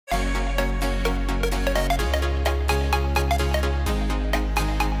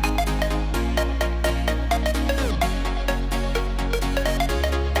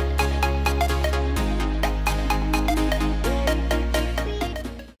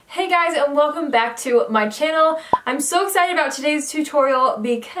guys, and welcome back to my channel. I'm so excited about today's tutorial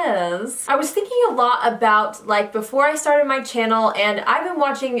because I was thinking a lot about before I started my channel, and I've been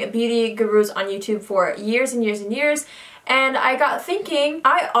watching beauty gurus on YouTube for years and years and years. And I got thinking,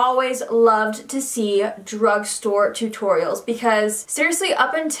 I always loved to see drugstore tutorials because seriously,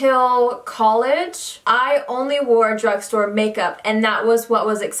 up until college, I only wore drugstore makeup, and that was what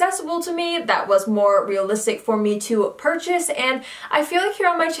was accessible to me. That was more realistic for me to purchase, and I feel like here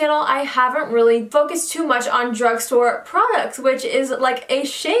on my channel, I haven't really focused too much on drugstore products, which is like a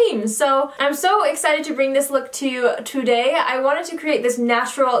shame. So I'm so excited to bring this look to you today. I wanted to create this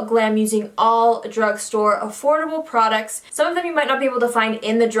natural glam using all drugstore affordable products. Some of them you might not be able to find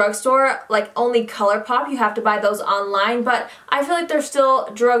in the drugstore, like only ColourPop, you have to buy those online, but I feel like they're still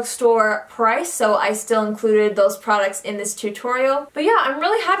drugstore price, so I still included those products in this tutorial. But yeah, I'm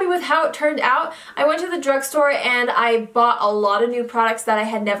really happy with how it turned out. I went to the drugstore and I bought a lot of new products that I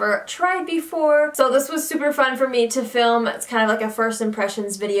had never tried before, so this was super fun for me to film. It's kind of like a first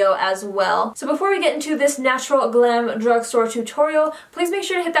impressions video as well. So before we get into this natural glam drugstore tutorial, please make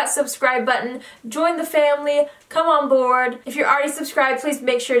sure to hit that subscribe button, join the family, come on board. If you're already subscribed, please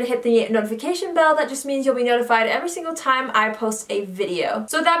make sure to hit the notification bell. That just means you'll be notified every single time I post a video.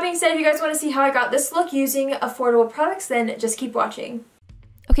 So with that being said, if you guys want to see how I got this look using affordable products, then just keep watching.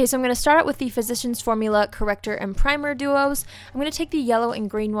 Okay, so I'm going to start out with the Physicians Formula Corrector and Primer Duos. I'm going to take the yellow and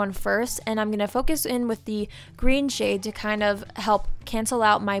green one first, and I'm going to focus in with the green shade to kind of help cancel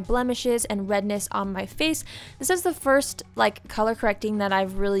out my blemishes and redness on my face. This is the first color correcting that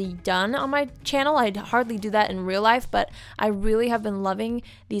I've really done on my channel. I hardly do that in real life, but I really have been loving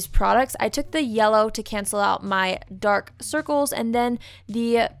these products. I took the yellow to cancel out my dark circles, and then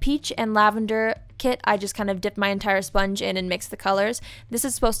the peach and lavender kit, I just kind of dipped my entire sponge in and mixed the colors. This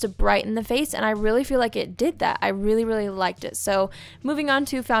is supposed to brighten the face, and I really feel like it did that. I really liked it. So moving on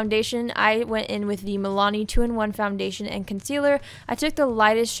to foundation, I went in with the Milani 2-in-1 foundation and concealer. I took the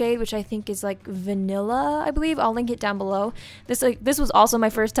lightest shade, which I think is like vanilla, I believe. I'll link it down below. This was also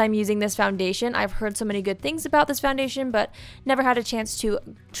my first time using this foundation. I've heard so many good things about this foundation, but never had a chance to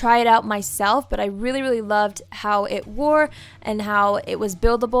try it out myself. But I really loved how it wore and how it was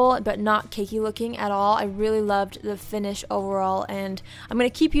buildable but not cakey looking at all. I really loved the finish overall, and I'm going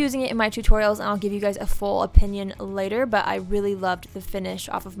to keep using it in my tutorials, and I'll give you guys a full opinion later, but I really loved the finish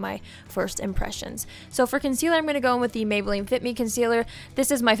off of my first impressions. So for concealer, I'm going to go in with the Maybelline Fit Me concealer.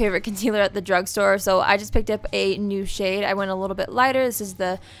 This is my favorite concealer at the drugstore, so I just picked up a new shade. I went a little bit lighter. This is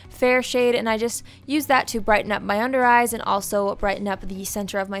the fair shade, and I just used that to brighten up my under eyes and also brighten up the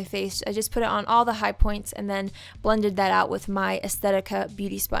center of my face. I just put it on all the high points and then blended that out with my Aesthetica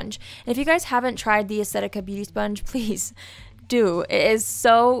beauty sponge. And if you guys haven't tried the Aesthetica beauty sponge, please do. It is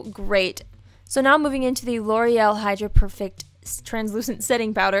so great. So now moving into the L'Oreal Hydra Perfect translucent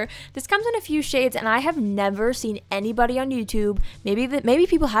setting powder. This comes in a few shades, and I have never seen anybody on YouTube, maybe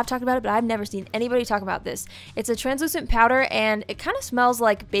people have talked about it, but I've never seen anybody talk about this. It's a translucent powder, and it kind of smells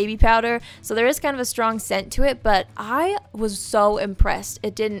like baby powder, so there is kind of a strong scent to it, but I was so impressed.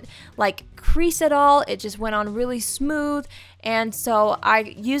 It didn't crease at all. It just went on really smooth, and so I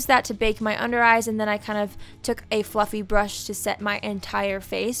used that to bake my under eyes, and then I kind of took a fluffy brush to set my entire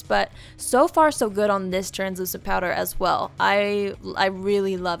face. But so far so good on this translucent powder as well. I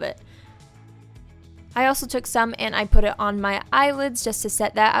really love it. I also took some and I put it on my eyelids just to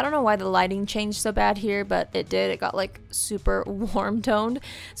set that. I don't know why the lighting changed so bad here, but it did. It got super warm toned.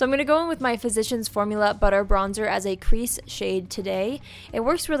 So I'm going to go in with my Physicians Formula Butter Bronzer as a crease shade today. It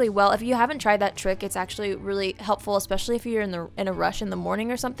works really well. If you haven't tried that trick, it's actually really helpful, especially if you're in a rush in the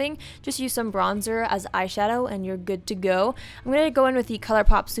morning or something. Just use some bronzer as eyeshadow and you're good to go. I'm going to go in with the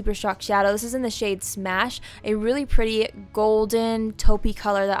ColourPop Super Shock Shadow. This is in the shade Smash, a really pretty golden taupey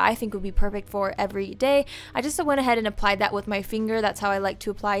color that I think would be perfect for every day. I just went ahead and applied that with my finger. That's how I like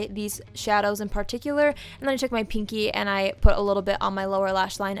to apply these shadows in particular. And then I took my pinky and I put a little bit on my lower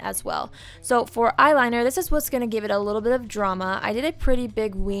lash line as well. So for eyeliner, this is what's going to give it a little bit of drama. I did a pretty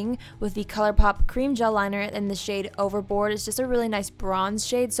big wing with the ColourPop Cream Gel Liner in the shade Overboard. It's just a really nice bronze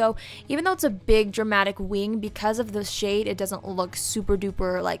shade. So even though it's a big dramatic wing, because of the shade, it doesn't look super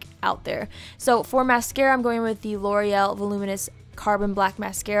duper out there. So for mascara, I'm going with the L'Oreal Voluminous Carbon Black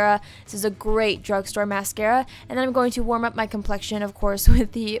Mascara. This is a great drugstore mascara. And then I'm going to warm up my complexion, of course,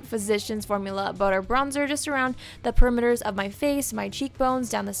 with the Physicians Formula Butter Bronzer just around the perimeters of my face, my cheekbones,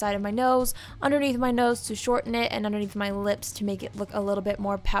 down the side of my nose, underneath my nose to shorten it, and underneath my lips to make it look a little bit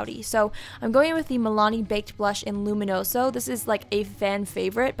more pouty. So I'm going with the Milani Baked Blush in Luminoso. This is a fan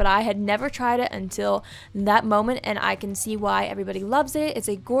favorite, but I had never tried it until that moment, and I can see why everybody loves it. It's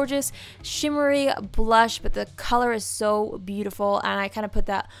a gorgeous, shimmery blush, but the color is so beautiful. beautiful, and I kind of put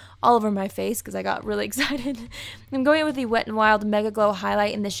that all over my face because I got really excited. I'm going in with the Wet n Wild Mega Glow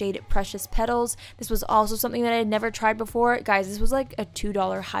highlight in the shade Precious Petals. This was also something that I had never tried before. Guys, this was like a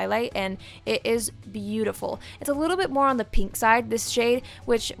 $2 highlight, and it is beautiful. It's a little bit more on the pink side, this shade,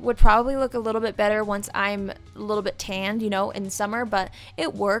 which would probably look a little bit better once I'm a little bit tanned, you know, in summer, but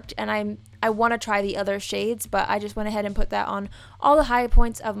it worked, and I want to try the other shades, but I just went ahead and put that on all the high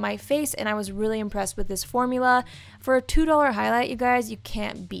points of my face, and I was really impressed with this formula. For a $2 highlight, you guys, you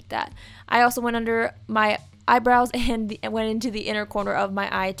can't beat that. I also went under my eyebrows and went into the inner corner of my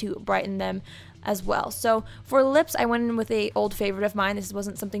eye to brighten them as well. So for lips, I went in with a old favorite of mine. This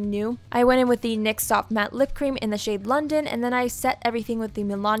wasn't something new. I went in with the NYX Soft Matte Lip Cream in the shade London, and then I set everything with the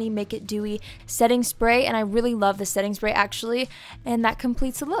Milani Make It Dewy setting spray, and I really love the setting spray actually, and that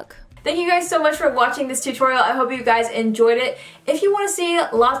completes the look. Thank you guys so much for watching this tutorial. I hope you guys enjoyed it. If you want to see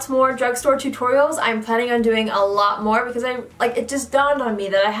lots more drugstore tutorials, I'm planning on doing a lot more because it just dawned on me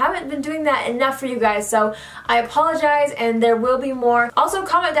that I haven't been doing that enough for you guys, so I apologize, and there will be more. Also,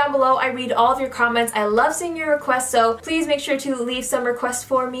 comment down below. I read all of your comments. I love seeing your requests, so please make sure to leave some requests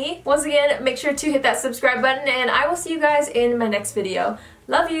for me. Once again, make sure to hit that subscribe button, and I will see you guys in my next video.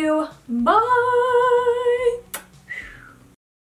 Love you. Bye!